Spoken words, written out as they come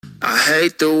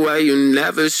hate the way you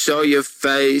never show your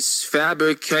face,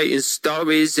 fabricating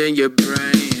stories in your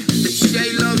brain. The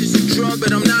J-Lo is a drug,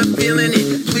 but I'm not feeling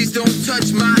it. Please don't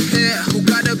touch my hair. Who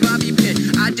got a bobby pin?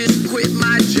 I just quit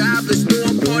my job. Let's do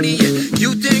a party. Yeah.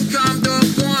 You think I'm the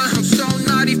one? I'm so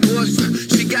naughty for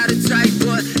she got a tight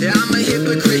butt. Yeah, I'm a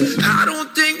hypocrite. I don't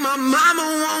think my mama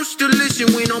wants to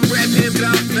listen when I'm rapping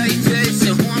about faces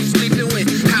and who I'm sleeping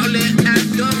with. Howling at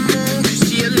the moon,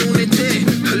 'cause she a lunatic.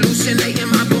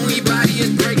 Hallucinating, my bony body is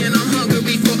breaking. I'm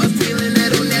hungry for a feeling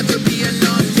that'll never be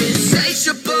enough.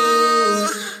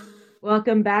 Insatiable.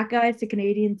 Welcome back, guys, to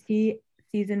Canadian Tea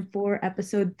Season 4,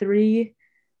 Episode 3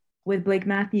 with Blake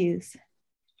Mathews.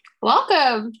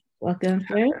 Welcome. Welcome,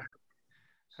 sir.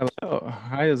 Hello.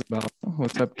 Hi, Isabel.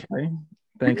 What's up, Kay?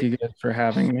 Thank you guys for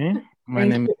having me. My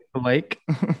name is Blake.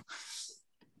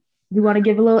 You want to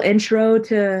give a little intro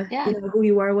to who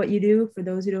you are, what you do, for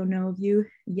those who don't know of you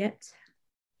yet?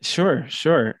 Sure.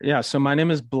 Yeah, so my name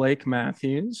is Blake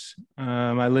Mathews.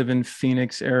 I live in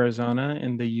Phoenix, Arizona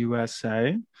in the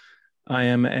USA. I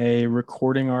am a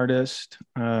recording artist,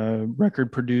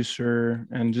 record producer,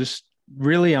 and just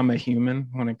really I'm a human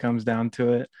when it comes down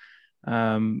to it.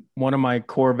 One of my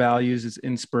core values is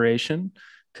inspiration,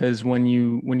 because when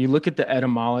you look at the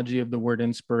etymology of the word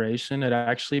inspiration, it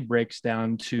actually breaks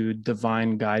down to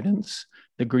divine guidance.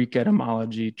 The Greek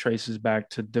etymology traces back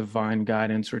to divine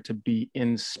guidance, or to be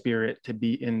in spirit, to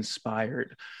be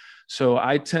inspired. So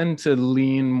I tend to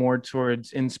lean more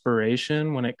towards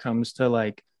inspiration when it comes to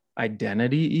like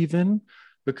identity, even,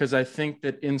 because I think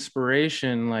that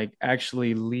inspiration like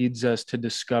actually leads us to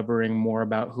discovering more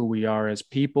about who we are as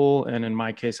people, and in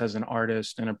my case as an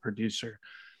artist and a producer.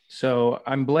 So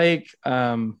I'm Blake,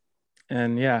 and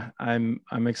yeah,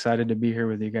 I'm excited to be here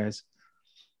with you guys.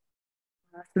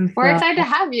 Awesome. We're excited to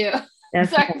have you.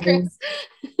 Sorry, Chris.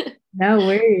 No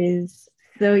worries.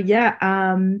 So yeah,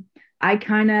 I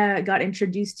kind of got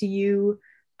introduced to you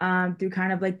through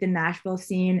kind of like the Nashville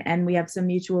scene, and we have some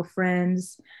mutual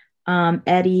friends,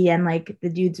 Eddie and like the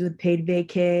dudes with Paid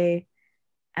Vacay.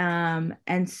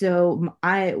 And so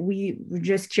we were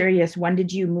just curious, when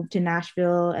did you move to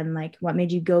Nashville, and like what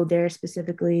made you go there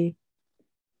specifically?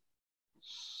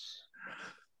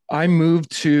 I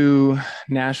moved to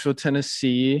Nashville,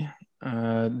 Tennessee,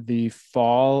 the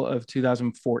fall of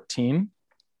 2014.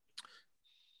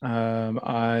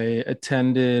 I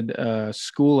attended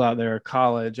school out there,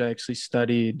 college. I actually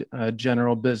studied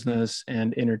general business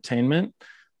and entertainment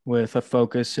with a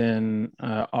focus in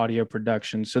audio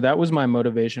production. So that was my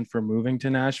motivation for moving to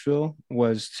Nashville,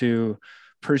 was to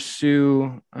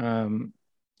pursue,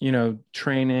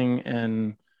 training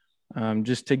and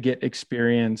just to get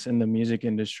experience in the music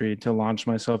industry, to launch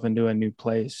myself into a new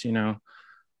place.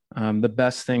 The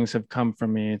best things have come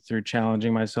from me through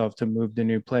challenging myself to move to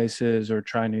new places or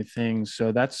try new things.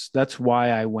 So that's why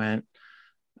I went,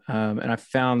 and I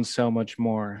found so much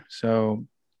more. So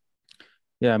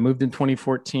yeah, I moved in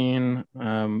 2014,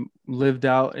 lived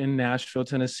out in Nashville,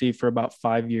 Tennessee for about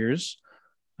 5 years.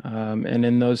 And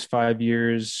in those 5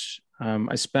 years,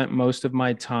 I spent most of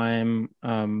my time,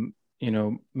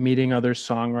 meeting other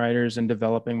songwriters and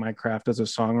developing my craft as a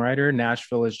songwriter.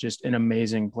 Nashville is just an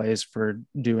amazing place for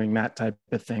doing that type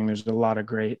of thing. There's a lot of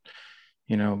great,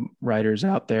 writers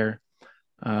out there.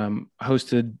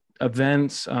 Hosted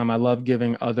events. I love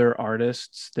giving other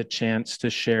artists the chance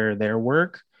to share their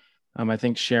work. I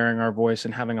think sharing our voice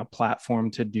and having a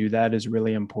platform to do that is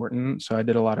really important. So I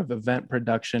did a lot of event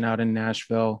production out in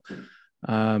Nashville.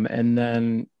 And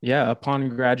then, upon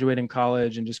graduating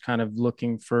college and just kind of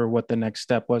looking for what the next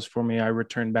step was for me, I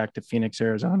returned back to Phoenix,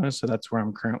 Arizona. So that's where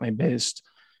I'm currently based,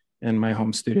 in my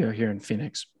home studio here in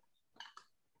Phoenix.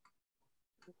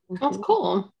 That's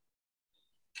cool.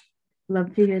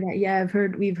 Love to hear that. Yeah,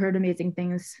 we've heard amazing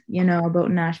things,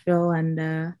 about Nashville,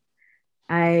 and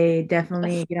I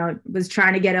definitely, was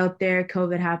trying to get out there.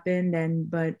 COVID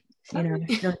happened, but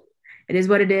it is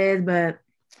what it is, but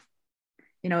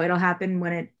it'll happen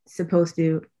when it's supposed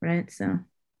to, right? So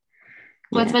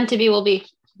what's meant to be will be.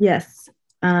 Yes.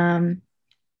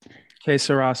 Okay,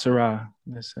 Sarah.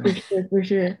 For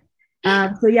sure.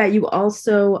 So yeah, you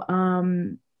also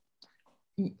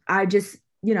I just,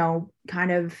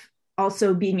 kind of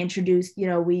also being introduced,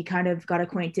 we kind of got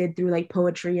acquainted through like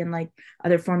poetry and like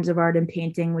other forms of art and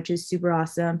painting, which is super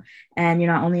awesome. And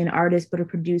you're not only an artist, but a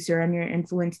producer, and you're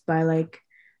influenced by, like,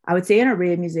 I would say, an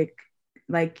array of music.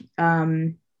 Like,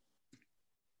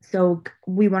 so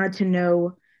we wanted to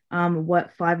know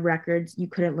what 5 records you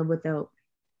couldn't live without.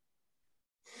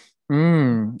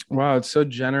 Wow, it's so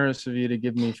generous of you to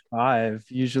give me 5.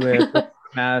 Usually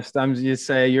Masked. You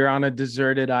say you're on a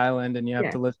deserted island and you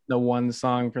have to listen to one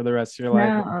song for the rest of your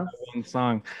life. No. One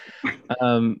song.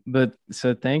 But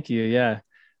so thank you. Yeah.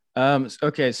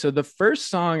 Okay, so the first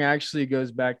song actually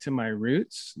goes back to my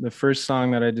roots. The first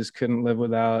song that I just couldn't live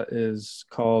without is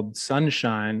called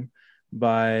Sunshine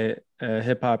by a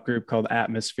hip hop group called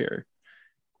Atmosphere.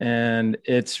 And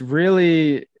it's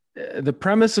really the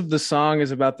premise of the song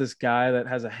is about this guy that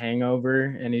has a hangover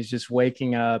and he's just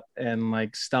waking up and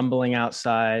like stumbling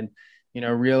outside,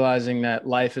 realizing that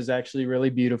life is actually really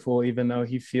beautiful, even though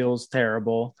he feels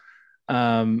terrible.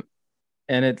 And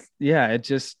it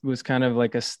just was kind of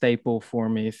like a staple for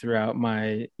me throughout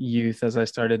my youth as I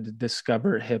started to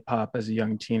discover hip hop as a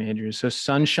young teenager. So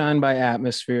Sunshine by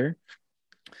Atmosphere.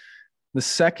 The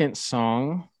second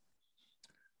song,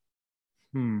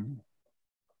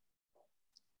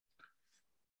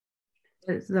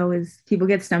 It's always, people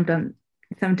get stumped on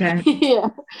sometimes. Yeah.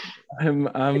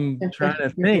 I'm trying to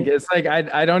think. It's like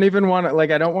I don't even want to,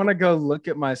 like, I don't want to go look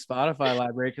at my Spotify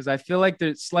library because I feel like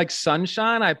there's like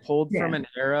Sunshine I pulled from an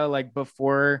era like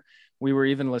before we were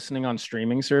even listening on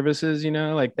streaming services,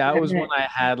 like that was when I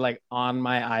had like on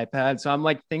my iPad. So I'm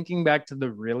like thinking back to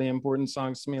the really important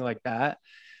songs to me like that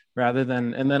rather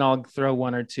than, and then I'll throw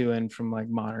one or two in from like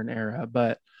modern era.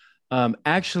 But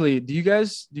actually, do you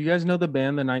guys know the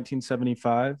band the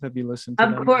 1975? Have you listened to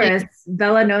them? Of course.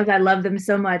 Bella knows I love them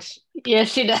so much. Yeah,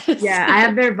 she does. Yeah, I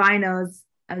have their vinyls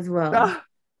as well.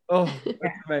 Oh, that's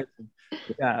amazing.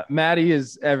 Yeah, Maddie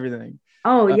is everything.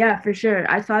 Oh, yeah, for sure.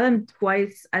 I saw them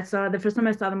twice. The first time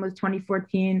I saw them was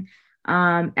 2014.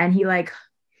 And he like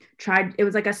tried, it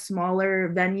was like a smaller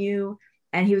venue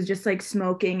and he was just like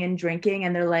smoking and drinking.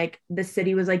 And they're like, the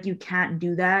city was like, you can't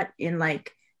do that in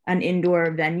like an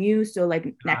indoor venue. So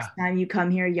like next time you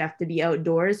come here, you have to be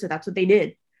outdoors. So that's what they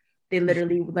did. They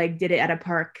literally like did it at a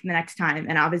park the next time.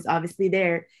 And I was obviously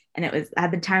there. And it was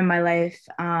at the time of my life.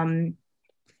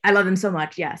 I love them so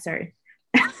much. Yeah, sorry.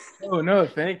 Oh no,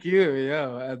 thank you.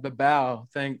 Yo, at the bow.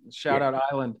 Shout out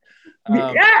Island.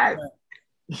 Yes.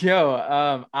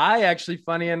 I actually,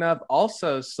 funny enough,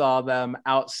 also saw them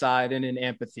outside in an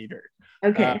amphitheater.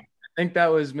 Okay. I think that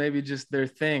was maybe just their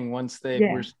thing once they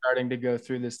were starting to go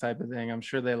through this type of thing. I'm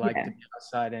sure they like to be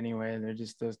outside anyway. And they're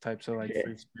just those types of like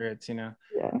free spirits, Yeah.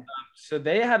 So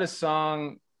they had a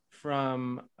song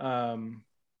from,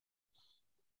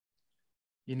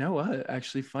 you know what?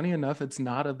 Actually, funny enough, it's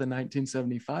not of the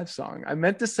 1975 song. I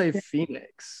meant to say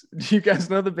Phoenix. Do you guys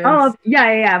know the band? Oh,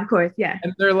 yeah, of course. Yeah.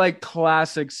 And they're like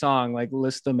classic song, like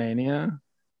Listomania.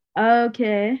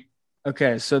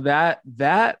 Okay, so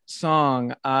that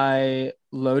song I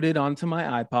loaded onto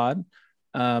my iPod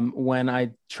when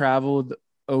I traveled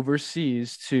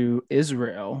overseas to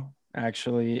Israel,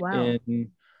 actually. Wow.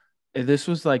 This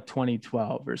was like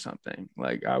 2012 or something.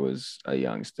 Like I was a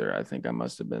youngster. I think I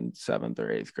must have been 7th or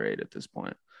 8th grade at this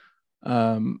point.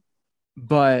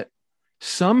 But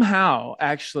somehow,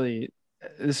 actually,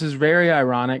 this is very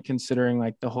ironic considering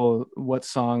like the whole what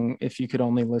song if you could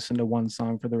only listen to one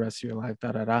song for the rest of your life,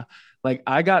 like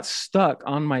I got stuck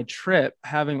on my trip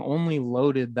having only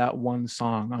loaded that one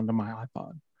song onto my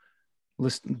iPod,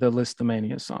 the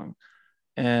Listomania song,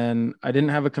 and I didn't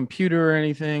have a computer or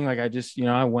anything. Like I just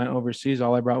I went overseas,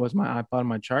 all I brought was my iPod and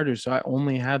my charger, so I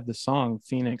only had the song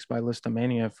Phoenix by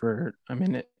Listomania for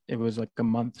it was like a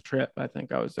month trip. I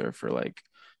think I was there for like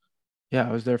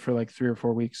 3 or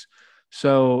 4 weeks.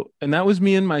 So, and that was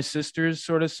me and my sister's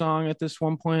sort of song at this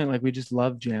one point. Like we just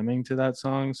loved jamming to that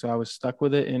song. So I was stuck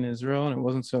with it in Israel and it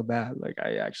wasn't so bad. Like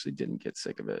I actually didn't get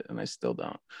sick of it and I still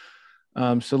don't.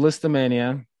 So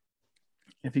Listomania,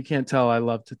 if you can't tell, I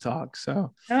love to talk.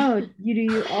 So. Oh, you do.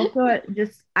 You also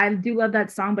I do love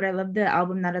that song, but I love the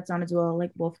album that it's on as well.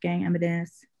 Like Wolfgang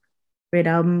Amadeus, great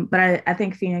album. But I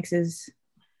think Phoenix's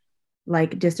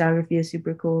like discography is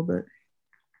super cool, but.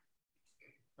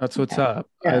 That's what's up.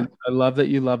 I love that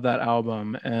you love that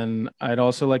album. And I'd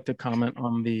also like to comment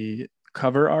on the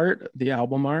cover art, the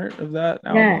album art of that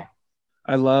album. Yeah.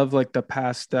 I love like the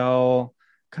pastel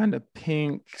kind of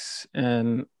pinks.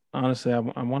 And honestly, I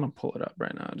want to pull it up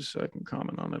right now just so I can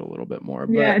comment on it a little bit more.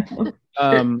 But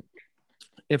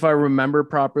if I remember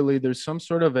properly, there's some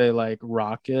sort of a like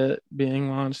rocket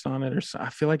being launched on it, or I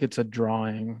feel like it's a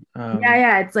drawing.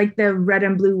 It's like the red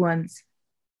and blue ones.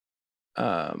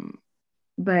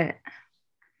 But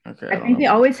okay, I think they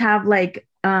always have like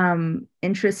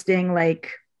interesting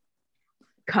like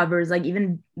covers, like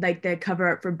even like the cover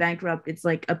art for Bankrupt, it's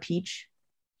like a peach.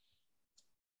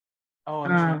 Oh,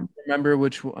 I'm trying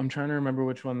to remember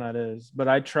which one that is, but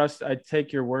I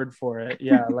take your word for it.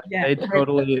 Yeah, like they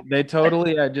totally they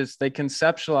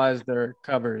conceptualize their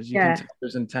covers. You can tell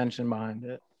there's intention behind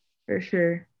it. For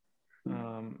sure.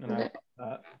 And I love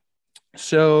that.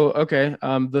 So, okay.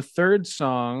 The third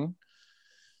song,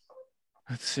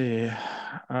 let's see,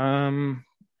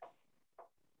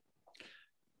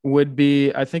 would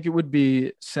be, I think it would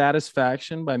be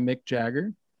Satisfaction by Mick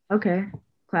Jagger. Okay.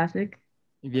 Classic.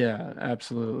 Yeah,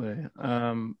 absolutely.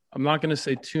 I'm not going to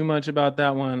say too much about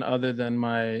that one other than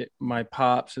my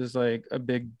pops is like a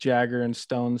big Jagger and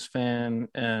Stones fan,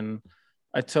 and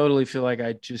I totally feel like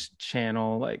I just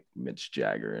channel like Mitch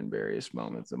Jagger in various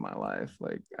moments of my life.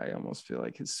 Like I almost feel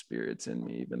like his spirit's in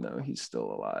me even though he's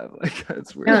still alive. Like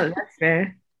that's weird. Oh, that's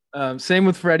fair. Same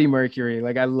with Freddie Mercury.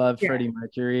 Like I love Yeah. Freddie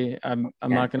Mercury. I'm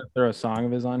not going to throw a song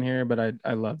of his on here, but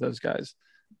I love those guys.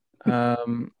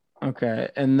 Okay,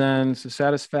 and then so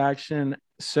Satisfaction.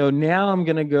 So now I'm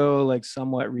gonna go like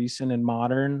somewhat recent and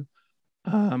modern,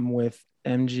 with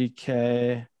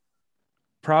MGK.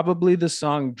 Probably the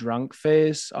song "Drunk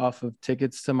Face" off of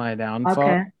 "Tickets to My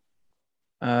Downfall."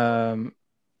 Okay.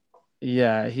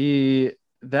 Yeah,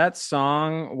 that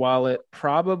song, while it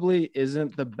probably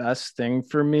isn't the best thing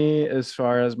for me as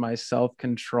far as my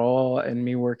self-control and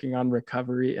me working on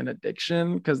recovery and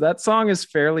addiction, because that song is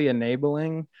fairly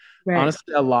enabling. Right.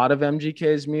 Honestly, a lot of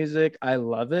MGK's music, I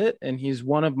love it, and he's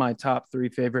one of my top 3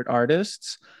 favorite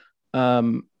artists.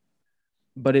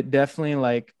 But it definitely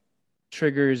like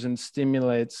triggers and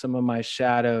stimulates some of my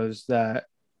shadows that,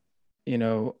 you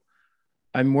know,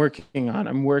 I'm working on.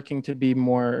 I'm working to be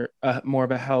more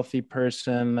of a healthy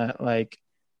person that, like,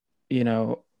 you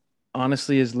know,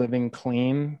 honestly is living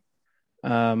clean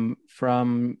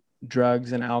from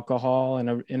drugs and alcohol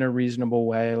in a reasonable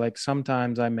way. Like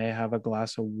sometimes I may have a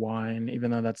glass of wine,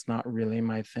 even though that's not really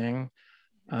my thing.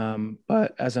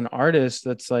 But as an artist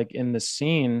that's like in the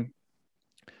scene,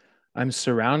 I'm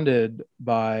surrounded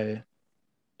by,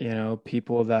 you know,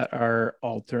 people that are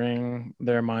altering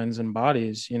their minds and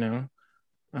bodies, you know,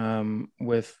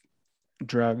 with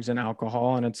drugs and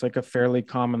alcohol, and it's like a fairly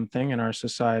common thing in our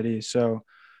society. So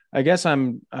I guess I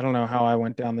don't know how I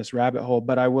went down this rabbit hole,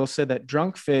 but I will say that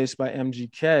Drunk Face by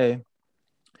MGK,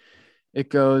 it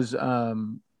goes,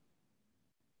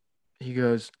 he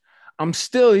goes, I'm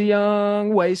still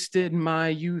young, wasted my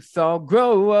youth. I'll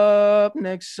grow up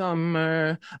next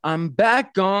summer. I'm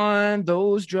back on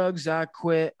those drugs I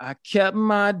quit. I kept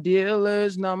my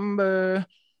dealer's number.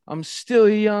 I'm still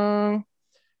young.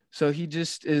 So he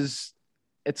just is,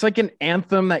 it's like an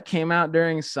anthem that came out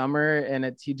during summer,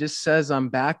 and he just says, I'm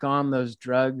back on those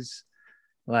drugs.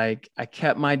 Like I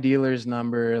kept my dealer's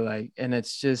number, like, and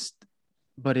it's just,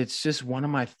 but it's just one of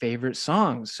my favorite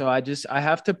songs. So I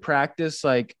have to practice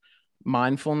like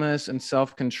mindfulness and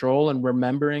self-control and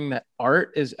remembering that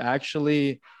art is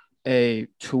actually a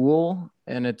tool,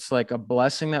 and it's like a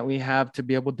blessing that we have to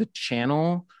be able to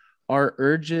channel our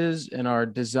urges and our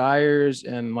desires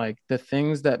and like the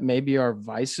things that maybe are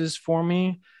vices for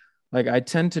me. Like I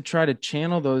tend to try to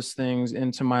channel those things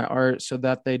into my art so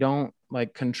that they don't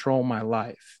like control my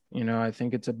life. You know, I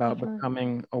think it's about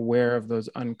becoming aware of those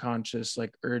unconscious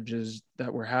like urges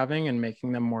that we're having and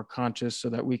making them more conscious so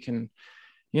that we can,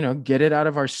 you know, get it out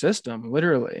of our system,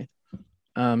 literally.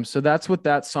 So that's what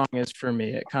that song is for me.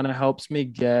 It kind of helps me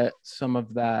get some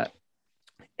of that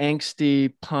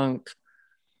angsty punk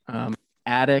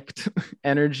addict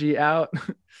energy out.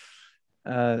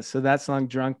 So that song,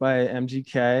 Drunk by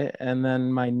MGK. And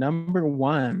then my number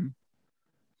one,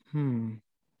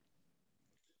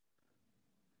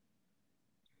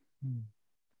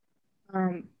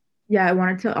 Yeah, I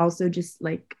wanted to also just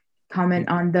like comment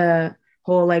on the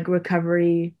whole like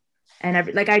recovery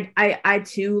and like I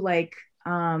too like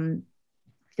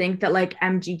think that like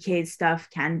MGK stuff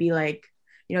can be like,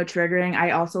 you know, triggering.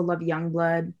 I also love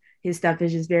Youngblood. His stuff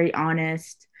is just very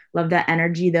honest. Love that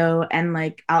energy though. And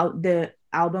like the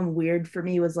album Weird for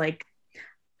me was like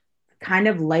kind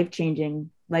of life changing.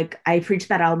 Like I preach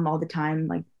that album all the time.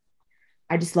 Like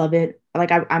I just love it.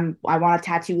 Like I want a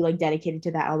tattoo like dedicated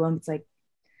to that album. It's like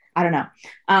I don't know.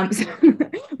 So,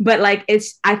 but like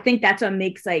I think that's what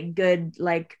makes like good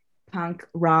like punk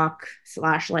rock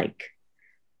slash like,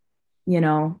 you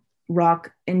know,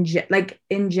 rock like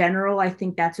in general. I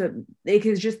think that's what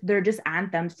it's just, they're just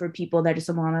anthems for people that just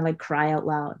want to like cry out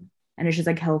loud, and it's just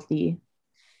like healthy.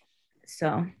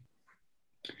 So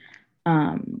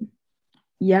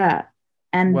yeah.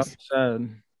 And well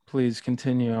said. Please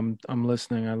continue. I'm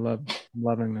listening.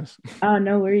 Loving this. Oh,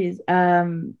 no worries.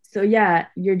 So yeah,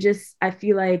 I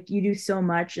feel like you do so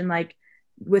much, and like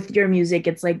with your music,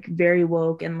 it's like very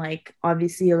woke, and like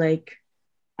obviously like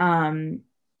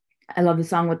I love the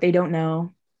song What They Don't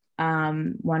Know.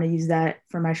 Want to use that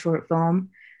for my short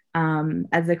film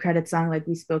as the credit song, like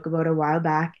we spoke about a while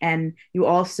back. And you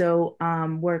also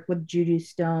work with Judy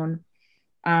Stone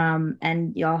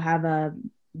And y'all have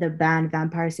the band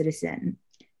Vampire Citizen.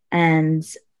 And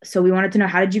so we wanted to know,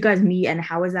 how did you guys meet and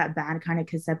how was that band kind of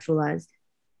conceptualized?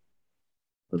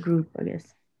 The group, I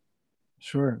guess.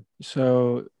 Sure.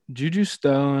 So Juju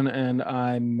Stone and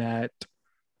I met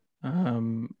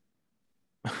um,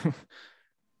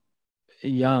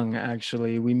 young,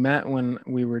 actually. We met when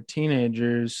we were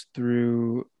teenagers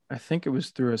through, I think it was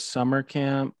through a summer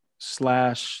camp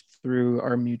slash through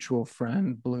our mutual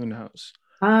friend, Blue Nose.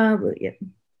 Well, yeah.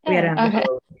 Okay.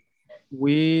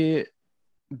 We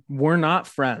were not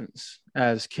friends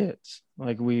as kids.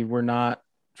 Like we were not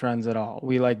friends at all.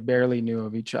 We like barely knew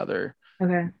of each other.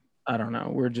 Okay. I don't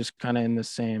know. We're just kind of in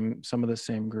some of the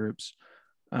same groups.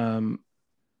 Um,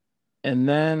 and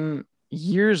then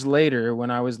years later,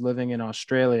 when I was living in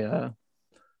Australia,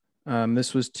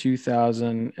 this was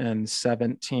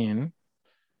 2017.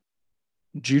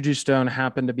 Juju Stone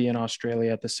happened to be in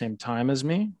Australia at the same time as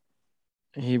me.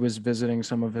 He was visiting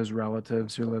some of his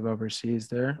relatives who live overseas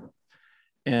there.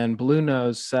 And Blue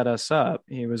Nose set us up.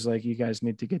 He was like, "You guys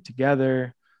need to get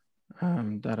together." Da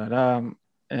da da.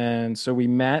 And so we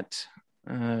met.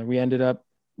 We ended up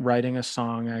writing a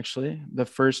song. Actually, the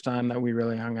first time that we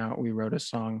really hung out, we wrote a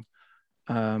song.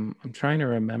 I'm trying to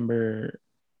remember.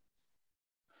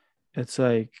 It's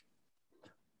like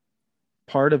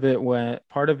part of it went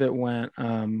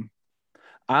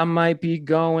I might be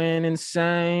going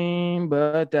insane,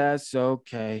 but that's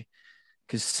okay.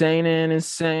 Cause sane and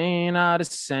insane are the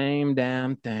same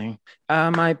damn thing. I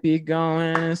might be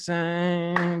going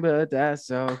insane, but that's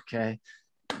okay.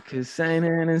 Cause sane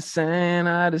and insane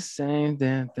are the same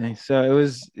damn thing. So it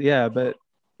was, yeah, but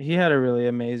he had a really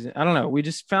amazing, I don't know, we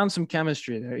just found some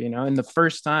chemistry there, and the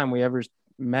first time we ever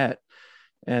met,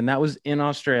 and that was in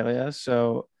Australia.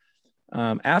 So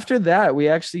after that, we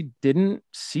actually didn't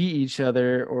see each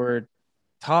other or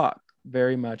talk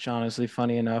very much, honestly,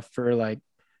 funny enough, for like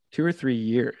 2 or 3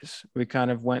 years. We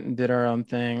kind of went and did our own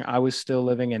thing. I was still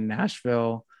living in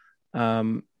Nashville.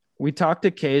 Um, we talked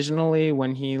occasionally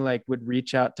when he like would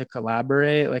reach out to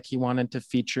collaborate, like he wanted to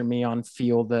feature me on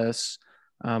Feel This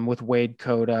with Wade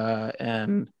Coda,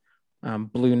 and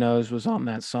Blue Nose was on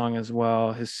that song as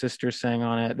well. His sister sang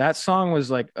on it. That song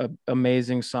was like an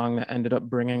amazing song that ended up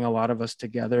bringing a lot of us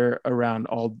together around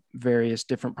all various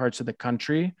different parts of the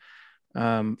country.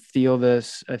 Feel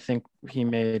This, I think he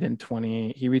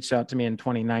reached out to me in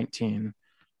 2019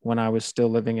 when I was still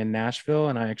living in Nashville,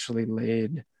 and I actually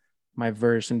laid my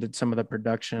verse and did some of the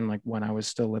production like when I was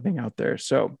still living out there.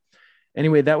 So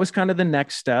anyway, that was kind of the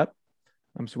next step.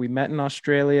 So we met in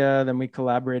Australia, then we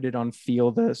collaborated on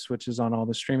Feel This, which is on all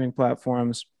the streaming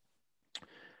platforms.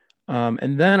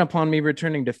 And then upon me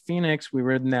returning to Phoenix, we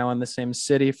were now in the same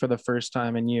city for the first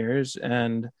time in years.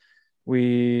 And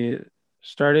we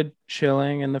started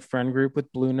chilling in the friend group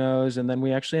with Blue Nose. And then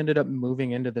we actually ended up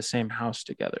moving into the same house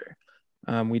together.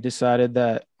 We decided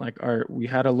that we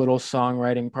had a little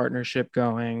songwriting partnership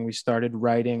going. We started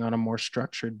writing on a more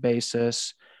structured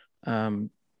basis.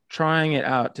 Trying it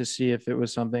out to see if it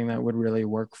was something that would really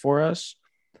work for us.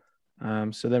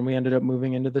 So then we ended up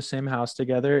moving into the same house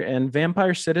together, and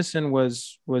Vampire Citizen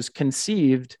was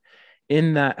conceived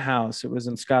in that house. It was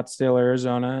in Scottsdale,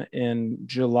 Arizona, in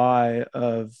July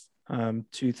of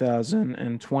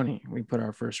 2020. We put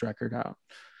our first record out.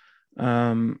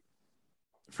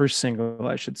 First single,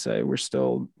 I should say. We're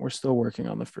still working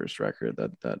on the first record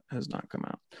that has not come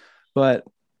out, but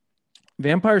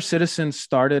Vampire Citizen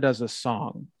started as a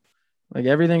song. Like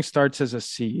everything starts as a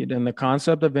seed, and the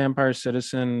concept of Vampire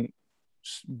Citizen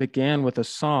began with a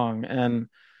song. And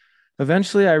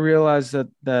eventually I realized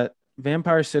that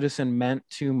Vampire Citizen meant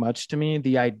too much to me.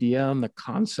 The idea and the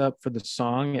concept for the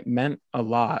song, it meant a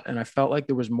lot. And I felt like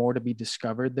there was more to be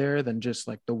discovered there than just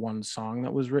like the one song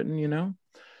that was written.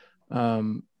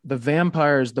 The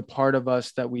vampire is the part of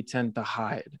us that we tend to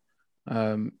hide.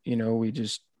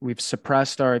 We've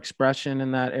suppressed our expression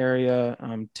in that area,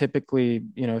 typically,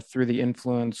 through the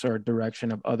influence or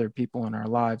direction of other people in our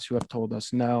lives who have told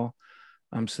us no.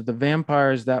 So the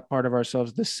vampire is that part of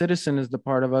ourselves. The citizen is the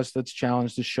part of us that's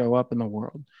challenged to show up in the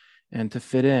world and to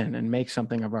fit in and make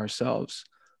something of ourselves.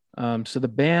 So the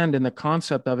band and the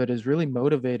concept of it is really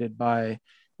motivated by,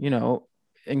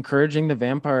 encouraging the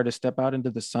vampire to step out into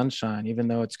the sunshine, even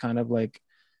though it's kind of like,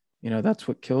 that's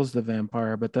what kills the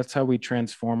vampire, but that's how we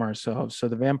transform ourselves. So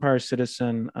the Vampire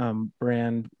Citizen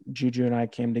brand, Juju and I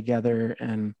came together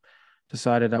and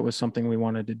decided that was something we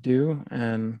wanted to do.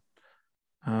 And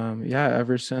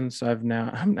ever since I'm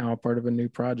now a part of a new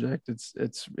project.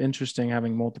 It's interesting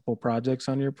having multiple projects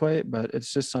on your plate, but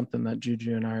it's just something that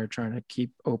Juju and I are trying to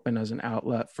keep open as an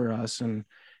outlet for us and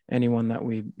anyone that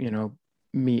we,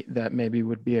 meet that maybe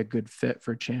would be a good fit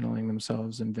for channeling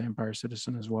themselves in Vampire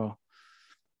Citizen as well.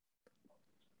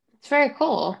 It's very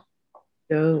cool.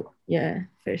 So yeah,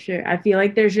 for sure. I feel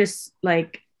like there's just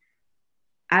like,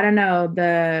 I don't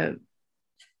know,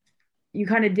 you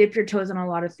kind of dip your toes on a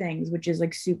lot of things, which is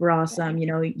like super awesome. You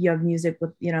know, you have music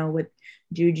with, you know, with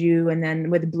Juju, and then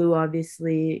with Blue,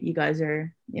 obviously, you guys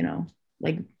are, you know,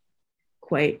 like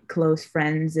quite close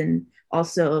friends. And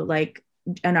also like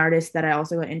an artist that I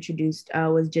also got introduced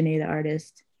was Janae the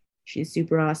artist. She's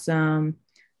super awesome.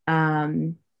 I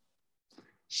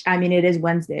mean, it is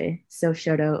Wednesday, so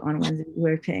shout out on Wednesday,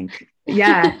 wear pink.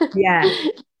 Yeah, yeah.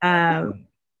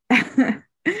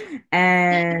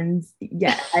 And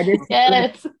yeah, I just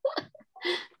yes.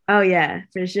 Oh yeah,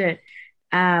 for sure.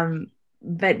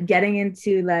 But getting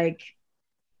into like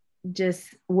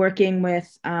just working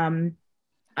with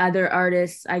other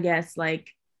artists, I guess, like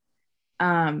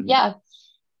yeah.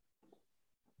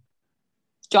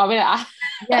 Do you want me to ask?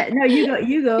 Yeah, no,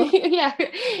 you go. Yeah.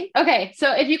 Okay,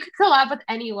 so if you could collab with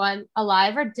anyone,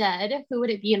 alive or dead, who would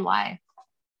it be and why?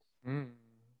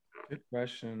 Good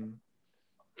question.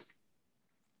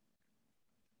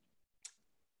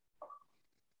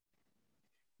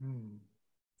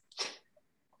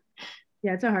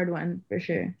 Yeah, it's a hard one for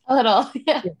sure. A little,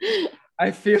 yeah.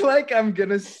 I feel like I'm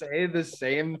gonna say the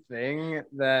same thing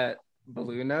that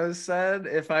Blue Nose said.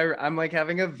 I'm like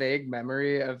having a vague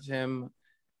memory of him.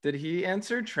 Did he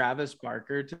answer Travis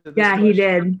Barker to this Yeah,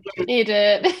 question? He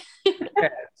did. Okay,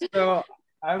 so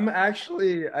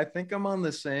I think I'm on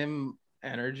the same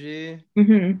energy.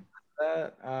 Mm-hmm.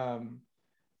 That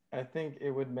I think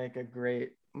it would make a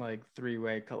great like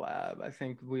three-way collab. I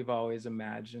think we've always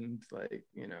imagined like,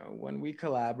 you know, when we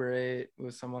collaborate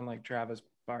with someone like Travis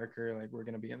Barker, like we're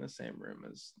gonna be in the same room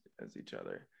as each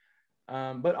other.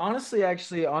 But honestly,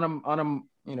 actually, on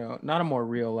a you know, not a more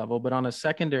real level, but on a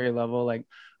secondary level, like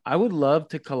I would love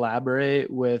to collaborate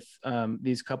with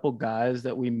these couple guys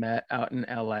that we met out in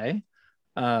LA.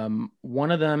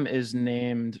 One of them is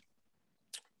named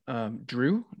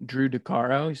Drew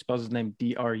DeCaro. He spells his name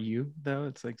DRU though.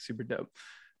 It's like super dope.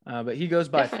 But he goes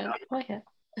by like it.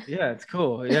 Yeah, it's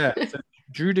cool. Yeah. So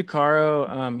Drew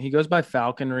DeCaro, he goes by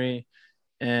Falconry,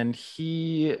 and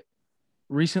he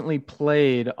recently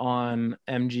played on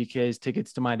MGK's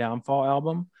Tickets to My Downfall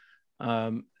album.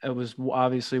 It was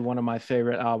obviously one of my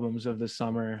favorite albums of the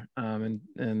summer.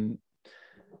 And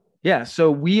yeah, so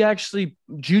we actually,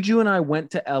 Juju and I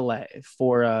went to LA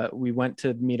we went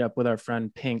to meet up with our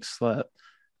friend Pink Slip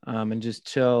and just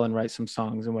chill and write some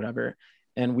songs and whatever.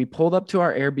 And we pulled up to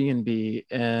our Airbnb,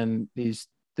 and this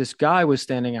guy was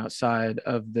standing outside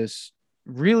of this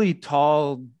really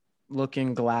tall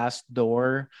looking glass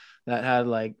door that had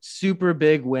like super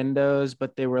big windows,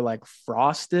 but they were like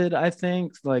frosted, I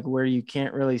think, like where you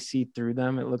can't really see through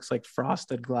them. It looks like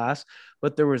frosted glass,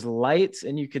 but there was lights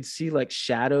and you could see like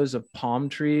shadows of palm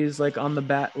trees like on the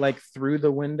back, like through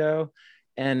the window.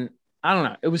 And I don't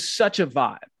know, it was such a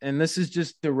vibe. And this is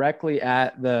just directly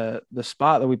at the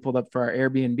spot that we pulled up for our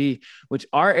Airbnb, which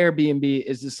our Airbnb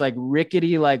is this like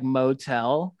rickety like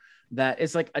motel that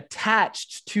is like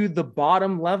attached to the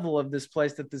bottom level of this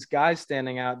place that this guy's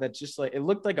standing out, that just like, it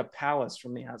looked like a palace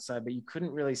from the outside, but you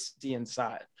couldn't really see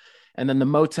inside. And then the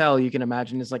motel, you can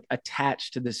imagine, is like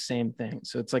attached to this same thing.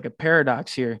 So it's like a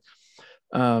paradox here.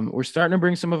 We're starting to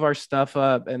bring some of our stuff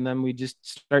up, and then we just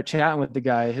start chatting with the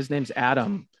guy. His name's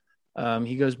Adam.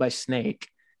 He goes by Snake,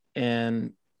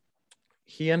 and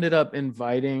he ended up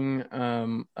inviting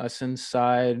us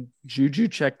inside. Juju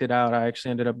checked it out. I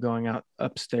actually ended up going out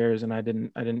upstairs, and I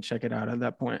didn't check it out at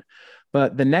that point.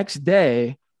 But the next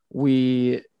day,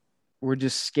 we were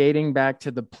just skating back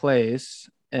to the place,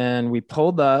 and we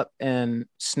pulled up, and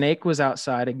Snake was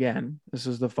outside again. This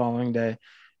was the following day,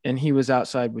 and he was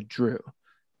outside with Drew.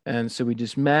 And so we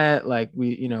just met. Like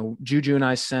Juju and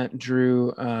I sent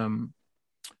Drew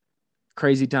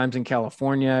Crazy Times in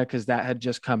California because that had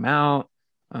just come out.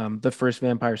 The first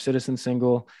Vampire Citizen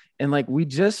single. And like, we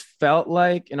just felt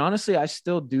like, and honestly, I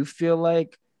still do feel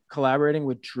like collaborating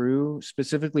with Drew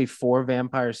specifically for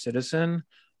Vampire Citizen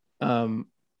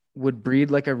would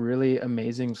breed like a really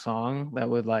amazing song that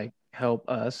would like help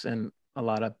us and a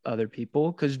lot of other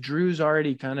people. Cause Drew's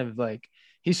already kind of like,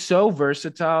 he's so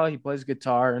versatile. He plays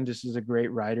guitar and just is a great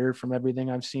writer from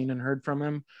everything I've seen and heard from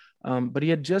him. But he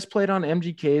had just played on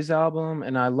MGK's album,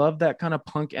 and I love that kind of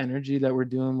punk energy that we're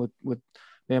doing with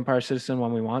Vampire Citizen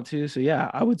when we want to. So yeah,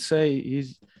 I would say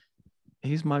he's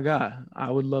my guy.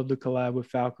 I would love to collab with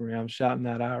Falconry. I'm shouting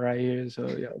that out right here. So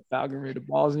yeah, Falconry, the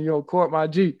ball's in your court, my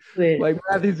G. Like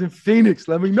Mathews in Phoenix,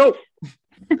 let me know.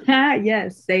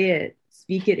 Yes, say it.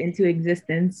 speak it into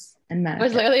existence and I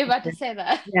was manifest. literally about to say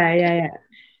that. Yeah,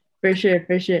 for sure,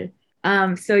 for sure.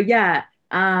 So yeah,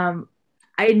 I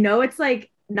know it's like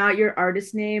not your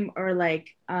artist name or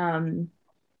like you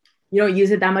don't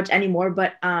use it that much anymore,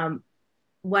 but I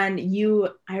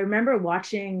remember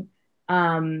watching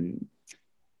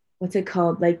what's it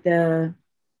called? Like I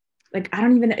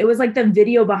don't even, it was like the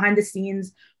video behind the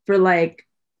scenes for like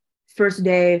First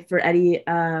Day for Eddie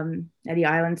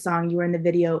Island song. You were in the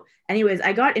video. Anyways,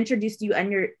 I got introduced to you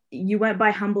and you went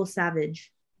by Humble Savage.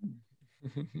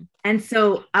 And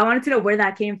so I wanted to know where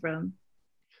that came from.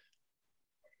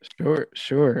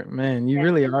 Sure. Man, you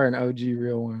really are an OG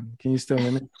real one. Can you still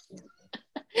hear me?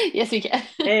 Yes, we can.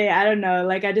 Hey, I don't know.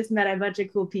 Like I just met a bunch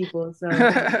of cool people. So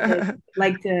I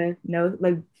like to know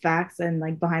like facts and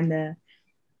like behind I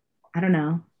don't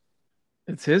know.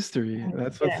 It's history.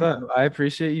 That's what's up. I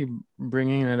appreciate you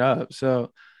bringing it up.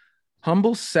 So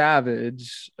Humble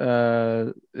Savage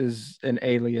is an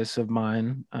alias of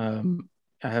mine.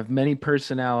 I have many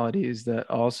personalities that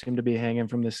all seem to be hanging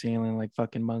from the ceiling like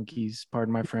fucking monkeys,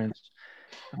 pardon my French.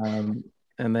 And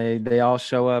they all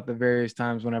show up at various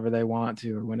times whenever they want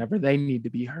to or whenever they need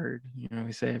to be heard. You know,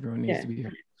 we say everyone needs to be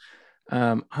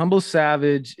heard. Humble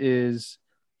Savage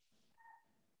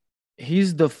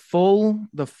he's the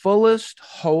fullest,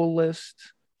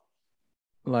 wholest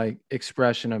like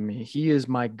expression of me. He is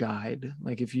my guide.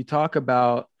 Like if you talk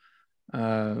about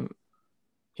you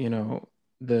know,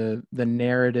 the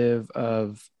narrative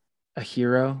of a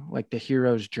hero, like the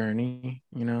hero's journey,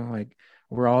 you know, like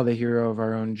we're all the hero of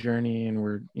our own journey, and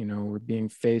we're being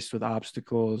faced with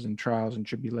obstacles and trials and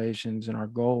tribulations, and our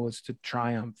goal is to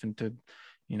triumph and to,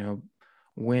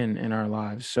 win in our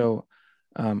lives. So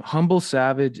Humble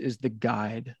Savage is the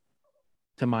guide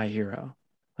to my hero.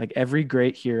 Like every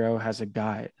great hero has a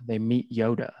guide. They meet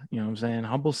Yoda. You know what I'm saying?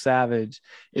 Humble Savage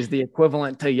is the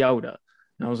equivalent to Yoda.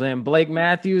 You know what I'm saying? Blake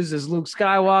Mathews is Luke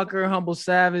Skywalker. Humble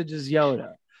Savage is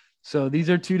Yoda. So these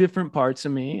are two different parts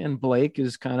of me. And Blake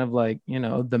is kind of like,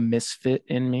 the misfit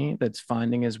in me that's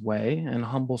finding his way. And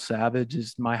Humble Savage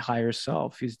is my higher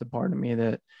self. He's the part of me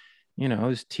that,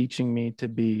 is teaching me to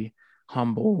be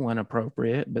humble when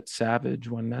appropriate, but savage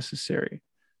when necessary.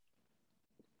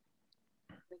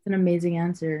 That's an amazing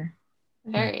answer.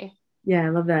 Very. Yeah, I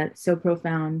love that. So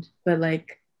profound. But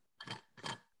like,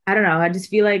 I don't know. I just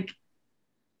feel like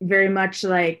very much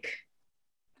like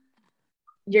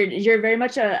you're very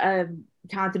much a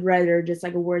talented writer, just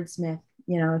like a wordsmith,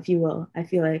 if you will. I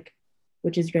feel like,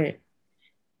 which is great.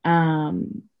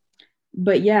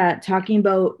 But yeah, talking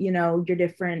about, your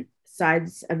different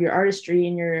sides of your artistry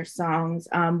and your songs,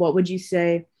 what would you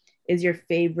say is your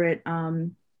favorite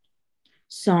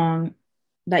song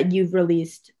that you've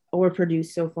released or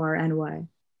produced so far, and why?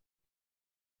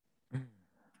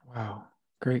 Wow,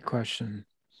 great question.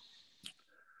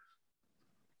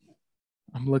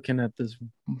 I'm looking at this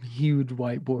huge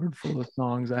whiteboard full of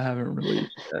songs I haven't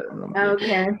released yet.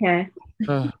 Okay.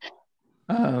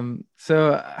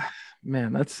 So,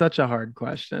 man, that's such a hard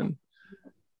question.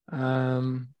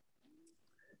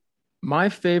 My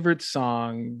favorite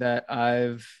song that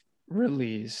I've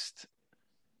released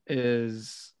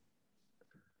is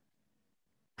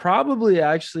probably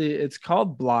it's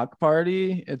called Block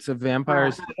Party. It's a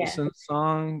Vampire Citizen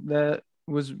song that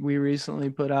we recently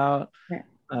put out. Okay.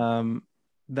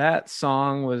 That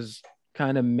song was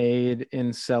kind of made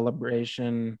in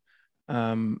celebration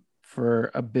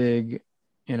for a big,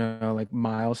 like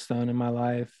milestone in my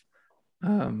life.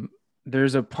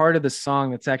 There's a part of the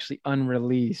song that's actually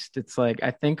unreleased. It's like, I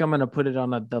think I'm going to put it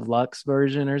on a deluxe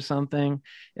version or something.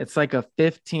 It's like a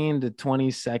 15 to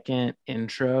 20 second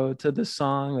intro to the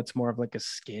song. That's more of like a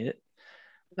skit.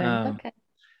 Okay.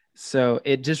 So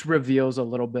it just reveals a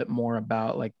little bit more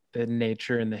about like the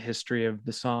nature and the history of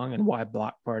the song and why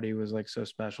Block Party was like so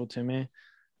special to me.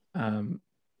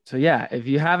 So yeah, if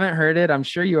you haven't heard it, I'm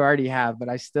sure you already have, but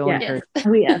I still encourage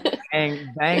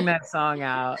bang that song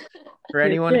out. For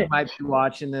anyone who might be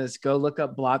watching this, go look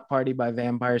up Block Party by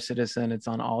Vampire Citizen. It's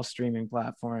on all streaming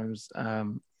platforms.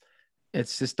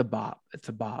 It's just a bop. It's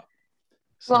a bop.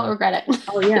 So, won't regret it.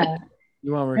 Oh yeah.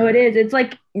 You won't regret it is. It's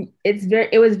like,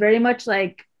 it was very much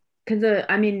like, because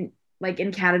like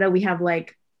in Canada, we have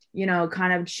like,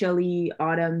 kind of chilly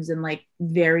autumns and like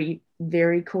very,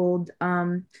 very cold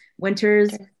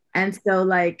winters. Okay. And so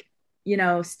like,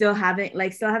 still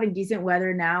having decent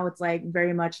weather now, it's like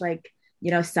very much like,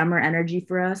 summer energy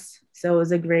for us. So it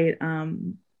was a great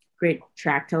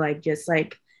track to like, just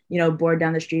like, board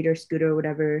down the street or scooter or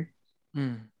whatever,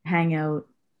 hang out.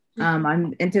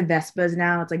 I'm into Vespas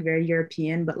now. It's like very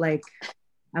European, but like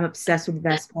I'm obsessed with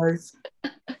Vespas.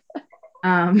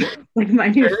 Like my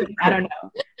new thing. I don't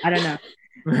know.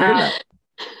 Uh,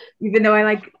 even though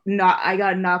I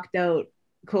got knocked out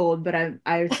cold, but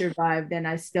I survived, and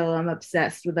I still am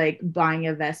obsessed with like buying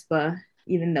a Vespa,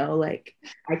 even though like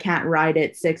I can't ride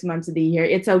it 6 months of the year.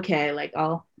 It's okay, like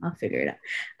I'll figure it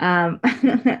out.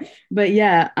 But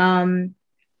yeah,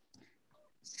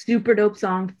 super dope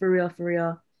song, for real, for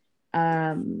real.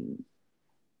 Um,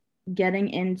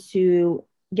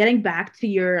 getting back to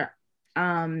your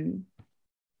um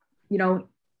you know,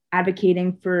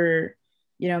 advocating for,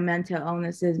 mental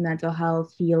illnesses, mental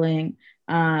health, healing.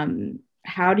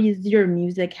 How does your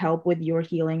music help with your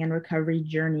healing and recovery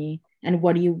journey? And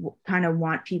what do you kind of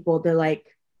want people to like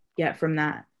get from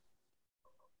that,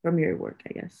 from your work,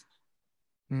 I guess?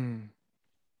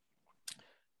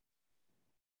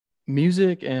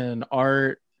 Music and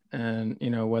art, and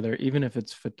whether, even if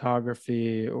it's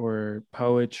photography or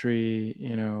poetry,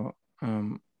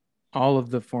 all of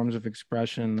the forms of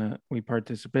expression that we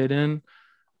participate in,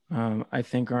 I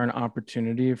think are an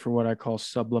opportunity for what I call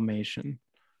sublimation.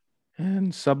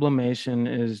 And sublimation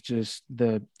is just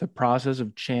the process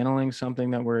of channeling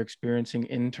something that we're experiencing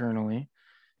internally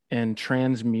and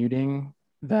transmuting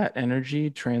that energy,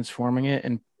 transforming it,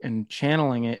 and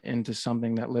channeling it into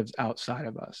something that lives outside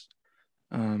of us.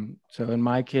 So in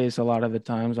my case, a lot of the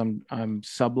times I'm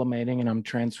sublimating and I'm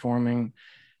transforming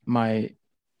my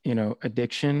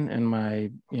addiction and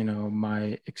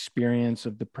my experience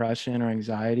of depression or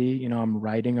anxiety. I'm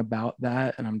writing about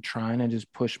that, and I'm trying to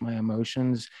just push my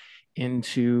emotions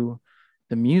into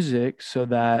the music so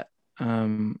that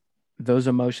those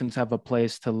emotions have a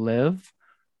place to live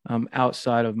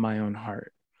outside of my own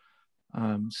heart.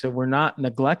 So we're not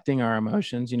neglecting our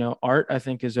emotions. Art, I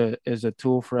think, is a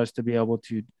tool for us to be able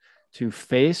to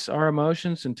face our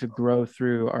emotions and to grow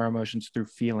through our emotions through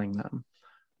feeling them.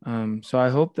 So I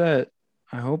hope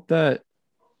that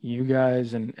you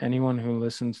guys and anyone who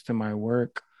listens to my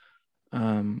work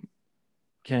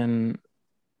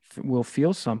will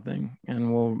feel something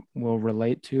and will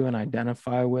relate to and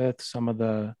identify with some of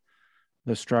the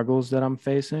struggles that I'm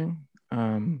facing.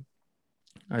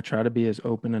 I try to be as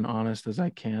open and honest as I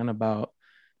can about,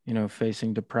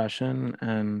 facing depression.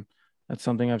 And that's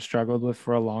something I've struggled with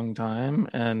for a long time.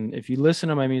 And if you listen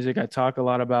to my music, I talk a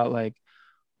lot about like,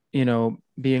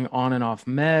 being on and off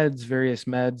meds, various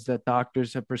meds that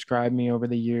doctors have prescribed me over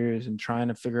the years, and trying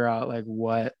to figure out like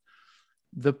what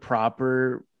the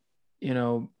proper,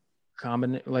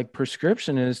 like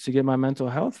prescription is to get my mental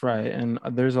health right. And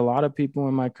there's a lot of people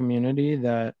in my community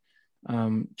that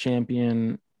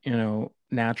champion,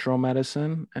 natural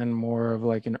medicine and more of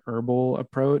like an herbal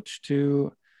approach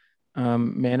to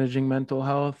managing mental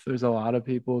health. There's a lot of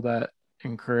people that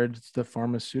encourage the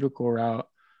pharmaceutical route.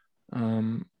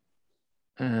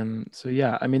 And so,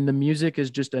 yeah, I mean, the music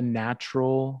is just a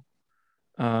natural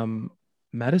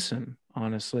medicine,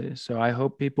 honestly. So I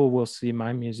hope people will see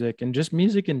my music and just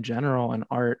music in general and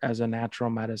art as a natural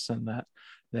medicine that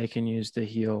they can use to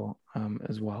heal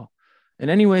as well. And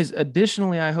anyways,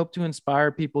 additionally, I hope to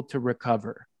inspire people to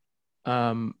recover,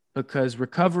 because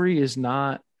recovery is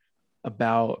not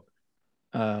about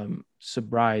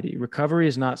sobriety. Recovery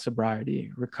is not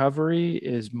sobriety. Recovery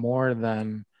is more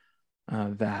than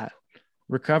that.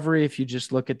 Recovery, if you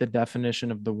just look at the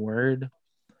definition of the word,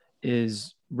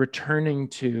 is returning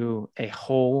to a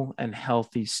whole and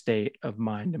healthy state of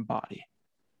mind and body.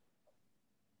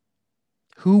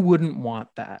 Who wouldn't want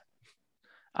that?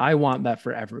 I want that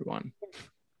for everyone.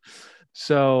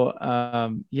 So,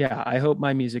 yeah, I hope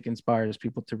my music inspires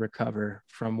people to recover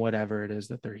from whatever it is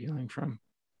that they're healing from.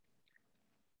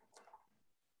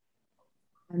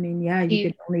 I mean, yeah, you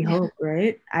could only hope,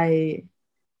 right? I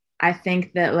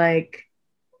think that like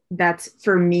that's,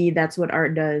 for me, that's what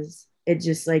art does. It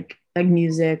just like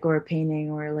music or painting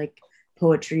or like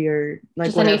poetry or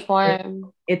like just any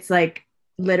form. It's like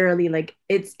literally like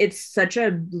it's such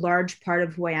a large part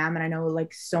of who I am. And I know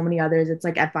like so many others, it's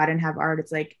like if I didn't have art,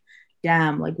 it's like,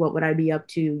 damn, like what would I be up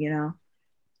to,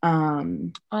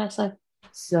 Honestly.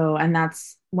 So, and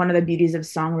that's one of the beauties of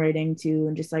songwriting too,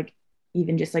 and just like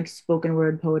even just like spoken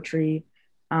word poetry,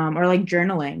 or like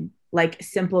journaling. Like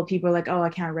simple people are like, oh, I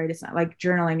can't write a song. Like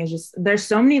journaling is just, there's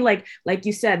so many like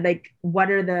you said, like what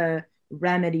are the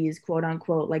remedies, quote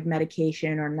unquote, like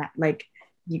medication or not, like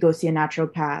you go see a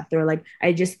naturopath, or like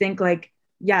I just think like,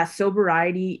 yeah,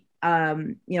 sobriety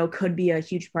could be a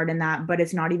huge part in that, but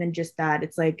it's not even just that.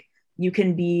 It's like you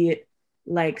can be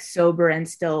like sober and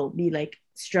still be like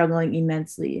struggling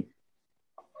immensely,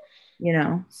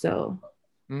 so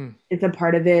it's a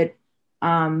part of it.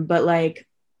 But like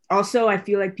also I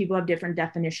feel like people have different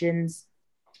definitions,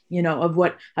 of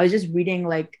what I was just reading,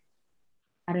 like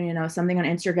I don't know, something on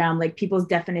Instagram, like people's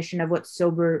definition of what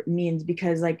sober means,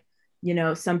 because like you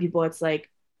know, some people it's like,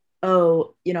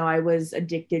 oh, you know, I was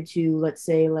addicted to, let's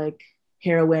say, like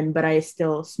heroin, but I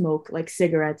still smoke like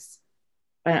cigarettes,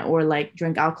 or like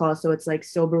drink alcohol. So it's like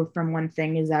sober from one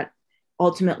thing is that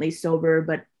ultimately sober,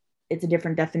 but it's a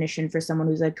different definition for someone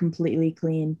who's like completely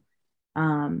clean.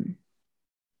 Um,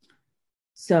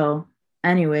 so,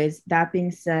 anyways, that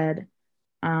being said,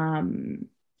 um,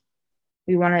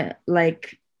 we want to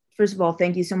like, first of all,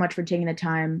 thank you so much for taking the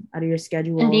time out of your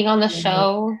schedule and being on the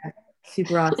show.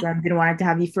 Super awesome. Been wanting to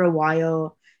have you for a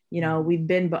while. You know, we've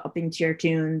been upping to your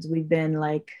tunes. We've been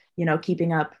like, you know,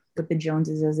 keeping up with the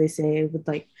Joneses, as they say, with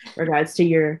like regards to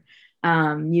your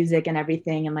music and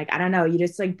everything. And like, I don't know, you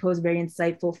just like post very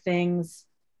insightful things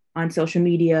on social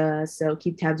media. So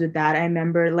keep tabs with that. I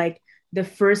remember like the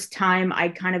first time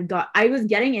I was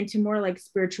getting into more like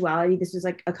spirituality. This was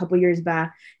like a couple years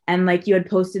back. And like you had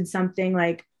posted something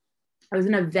like, it was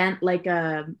an event like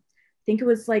I think it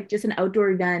was like just an outdoor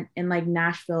event in like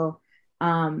Nashville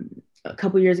a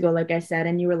couple years ago, like I said,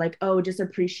 and you were like, oh, just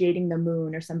appreciating the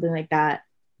moon or something like that.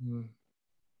 Mm.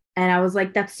 And I was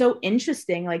like, that's so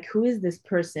interesting. Like, who is this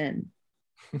person?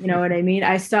 You know what I mean?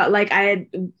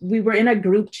 We were in a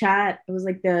group chat. It was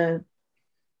like I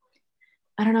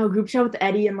don't know, group chat with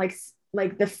Eddie and like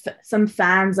some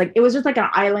fans. Like, it was just like an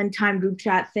island time group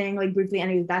chat thing, like briefly.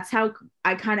 Anyways, that's how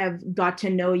I kind of got to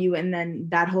know you. And then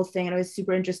that whole thing, and it was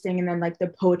super interesting. And then like the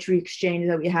poetry exchange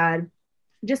that we had,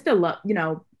 just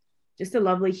just a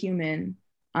lovely human.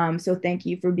 So thank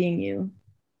you for being you.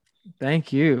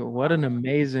 Thank you. What an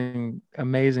amazing,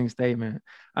 amazing statement.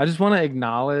 I just want to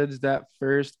acknowledge that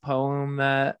first poem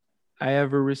that I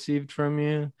ever received from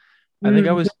you. I think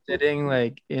I was sitting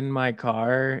like in my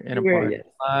car in a parking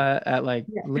lot at like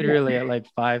literally at like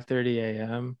 5:30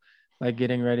 a.m., like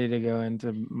getting ready to go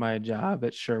into my job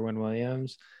at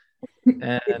Sherwin-Williams.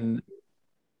 And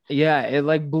yeah, it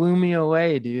like blew me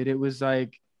away, dude. It was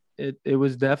like it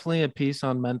was definitely a piece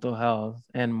on mental health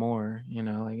and more, you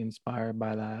know, like inspired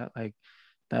by that. Like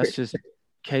that's just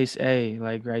case A,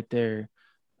 like right there,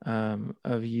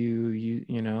 of you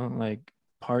know, like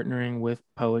partnering with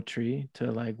poetry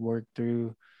to like work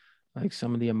through like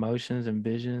some of the emotions and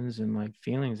visions and like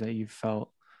feelings that you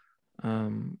felt.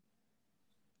 And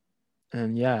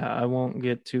yeah, I won't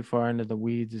get too far into the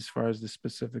weeds as far as the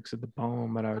specifics of the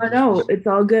poem, but I would No, it's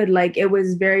all good. Like, it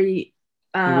was very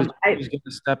it was going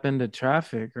to step into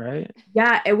traffic, right?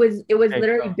 Yeah, it was Okay,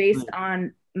 literally go. based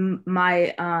on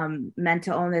my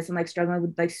mental illness and like struggling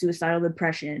with like suicidal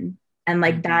depression, and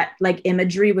like that like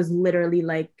imagery was literally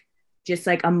like just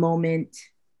like a moment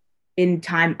in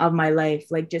time of my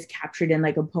life, like just captured in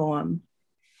like a poem.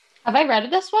 Have I read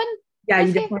this one? Yeah,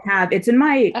 you definitely have. It's in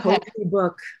my Okay. poetry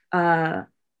book, the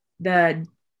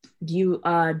Do You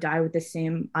Die with the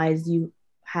Same Eyes You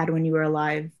Had When You Were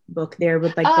Alive book there,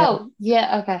 with like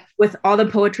yeah, okay, with all the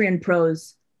poetry and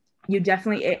prose. You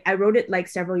definitely, I wrote it like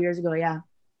several years ago. Yeah.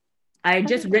 I had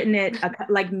just written it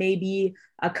like maybe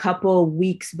a couple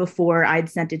weeks before I'd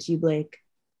sent it to you, Blake.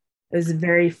 It was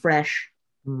very fresh.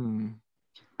 Yeah,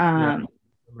 Um,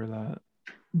 remember that.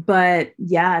 but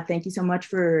yeah, thank you so much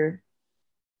for,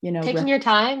 taking your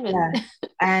time. Yeah.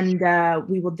 And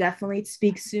we will definitely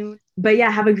speak soon. But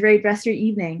yeah, have a great rest of your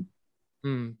evening.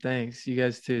 Thanks. You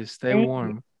guys too. Stay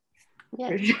warm. Yeah.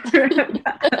 For sure.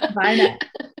 Bye now.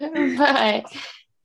 Bye.